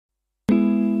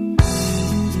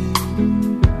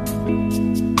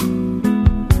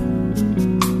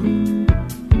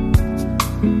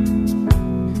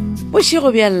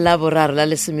Bošego bja laboraro la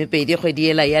lesomepedi kgwedi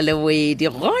ela ya lewedi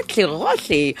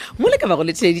gohle mo le ka ba go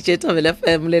letšeditše Thobela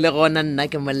FM le gona nna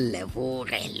ke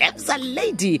Moleboge Lebza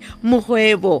Lady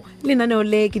Mokgwebo lenaneo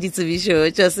le ke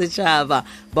ditsebišo tša setšhaba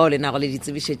bao le nago le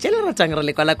ditsebišo tše le ratang re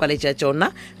le kwala tša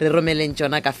tšona re romeleng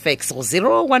tšona ka fax go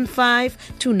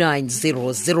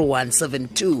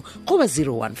 015-290-0172 goba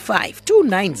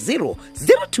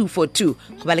 015-290-0242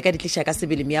 goba le ka ditliša ka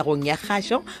sebele meagong ya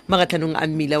kgašo magatlhanong a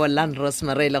mmila wa Landros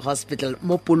Marela Hospital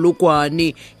mo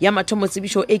Polokwane ya mathomo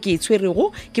tsebišo e ke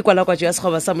itshwerego ke kwalakwatšo ya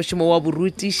sekgoba sa mošomo wa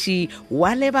borutiši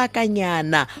wa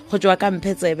lebakanyana go tšwa ka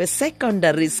Mphetsebe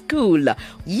Secondary School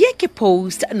ye ke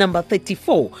post number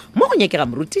 34 mo go nyakega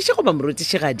morutiši goba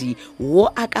morutišigadi wo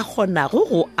a ka kgonago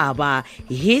go aba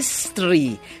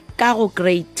history ka go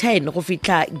grade 10 go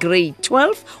fitla grade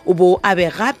 12 o bo abe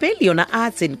gape le yona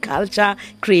arts and culture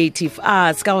creative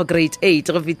arts ka go grade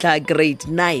 8 go fitla grade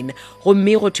 9 go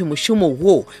mme go thwe mošomo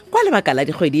wo kwa lebaka la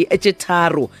dikgwedi tše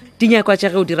tharo dinyakwa tša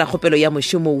ge o dira kgopelo ya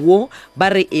mošomo wo ba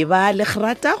re e ba le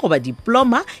kgrata goba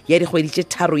diploma ya dikgwedi tše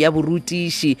tharo ya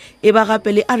borutiši e ba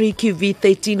gape le RQV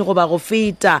 13 goba go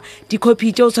feta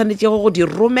dikopi tše o tshwanetšego go di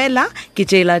romela ke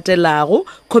tše latelago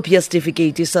kopi ya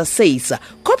certificate sa SAIS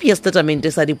kopi ya statement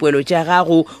sa dipoelo tša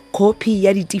gago kopi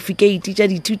ya certificate tša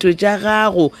dithuto tša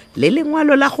gago le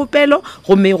lengwalo la kgopelo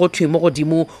gomme go thwe mo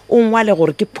godimo o ngwale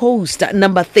gore ke post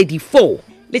number 34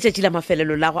 letšatši la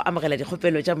mafelelo la go amogela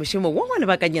dikgopelo tša mošomo wo wa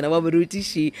lebakanyana wa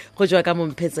borutiši go tšwa ka mo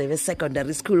Mphetsebe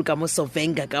Secondary School ka mo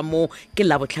Sovenga ka mo ke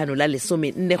labohlano la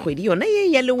 14 kgwedi yona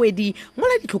ye ya lewedi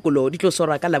mola ditlhokolo di tlo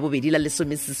swarwa ka labobedi la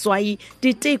 16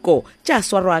 diteko tša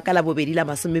swarwa ka labobedi la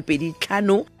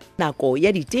 25 nako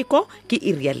ya diteko ke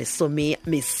iri ya 10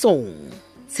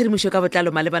 mesong tshedimošo ka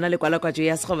botlalo malebana le kwalakwatšo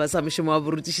ya sekgoba sa mošomo wa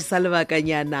borutiši sa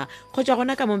lebakanyana go tšwa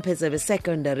gona ka mo Mphetsebe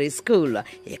Secondary School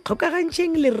e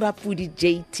kgokagantšheng le Rapudi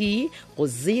JT go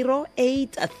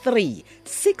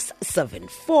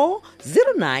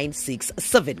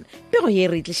 083-674-0967 pego ye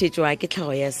re tlišetšwa ke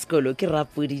tlhago ya sekolo ke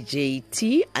Rapudi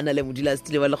JT a na le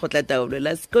modulasetilo wa lekgotlataolo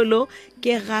la sekolo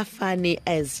ke Gafane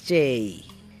SJ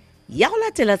ya go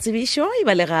latela tsebišo e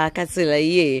balega ka tsela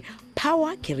ye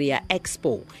Power Career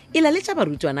Expo e laletša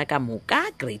barutwana ka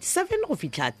moka grade 7 go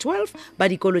fitla 12 ba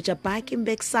dikolo tša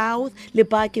Bakenberg South le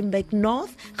Bakenberg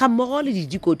North ga mmogo le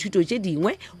didikothuto tše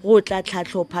dingwe go tla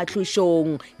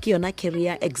tlhatlhophatlhošong ke yona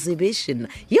career exhibition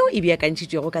yeo e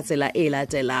beakantšhitšwego ka tsela e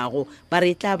latelago ba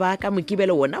re tla ba ka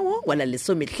mokibelo wona wo wa la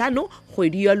 15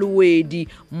 kgwedi ya lewedi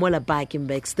mola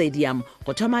Bakenberg Stadium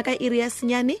go thoma ka iri ya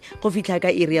senyane go fitla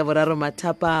ka iri ya boraro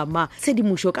mathapama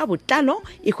tshedimošo ka botlalo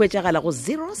e hwetšagala go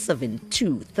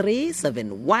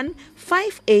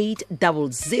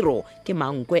 0723715800 ke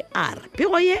Mankwe R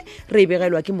pego ye re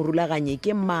begelwa ke morulaganyi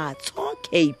ke Matso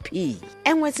KP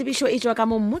engwe tsebišo e tšwa ka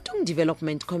mo Motong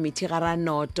Development Committee gara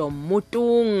noto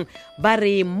Motong ba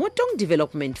re Motong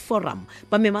Development Forum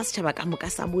ba mema setšhaba ka moka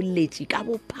sa boletši ka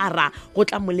bophara go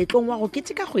tla moletlong wa go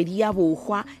keteka kgwedi ya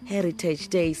bogwa Heritage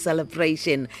Day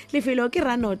Celebration lefelo ke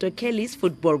ranoto Kelly's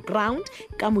Football Ground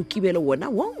ka mokibelo wona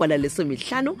wo wa la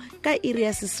 15 ka iri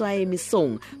ya seswae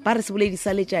mesong ba re seboledi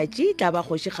sa letšatši tla ba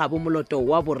kgoši gabo moloto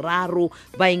wa boraro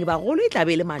baeng ba golo e tla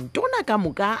be le mantona ka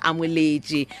moka a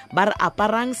moletši ba re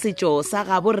aparang setšo sa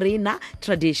gabo rena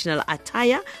traditional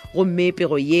attire gomme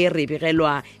pego ye re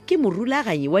begelwa ke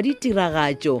morulaganyi wa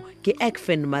ditiragatšo ke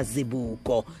Ekfen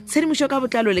Mazibuko tshedimošo ka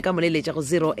botlalo le ka moleletša go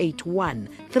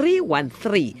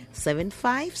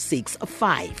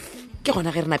 081-313-7565 ke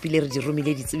gona ge re napile re di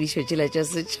romile ditsebišo tšela tša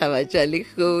setšhaba tša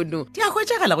lekgono di a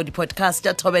hwetšagala go di-podcast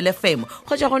tša Thobela FM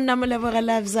go tša go nna Moleboge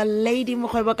Lebza Lady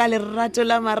Mokgwebo ka lerato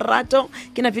la marato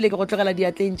ke napile ke go tlogela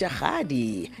diatleng tša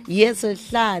kgadi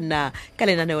yesehlana ka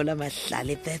lenaneo la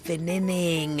mahlale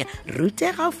pefeneneng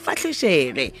rutega o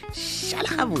fahlošege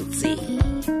šala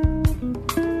gabotse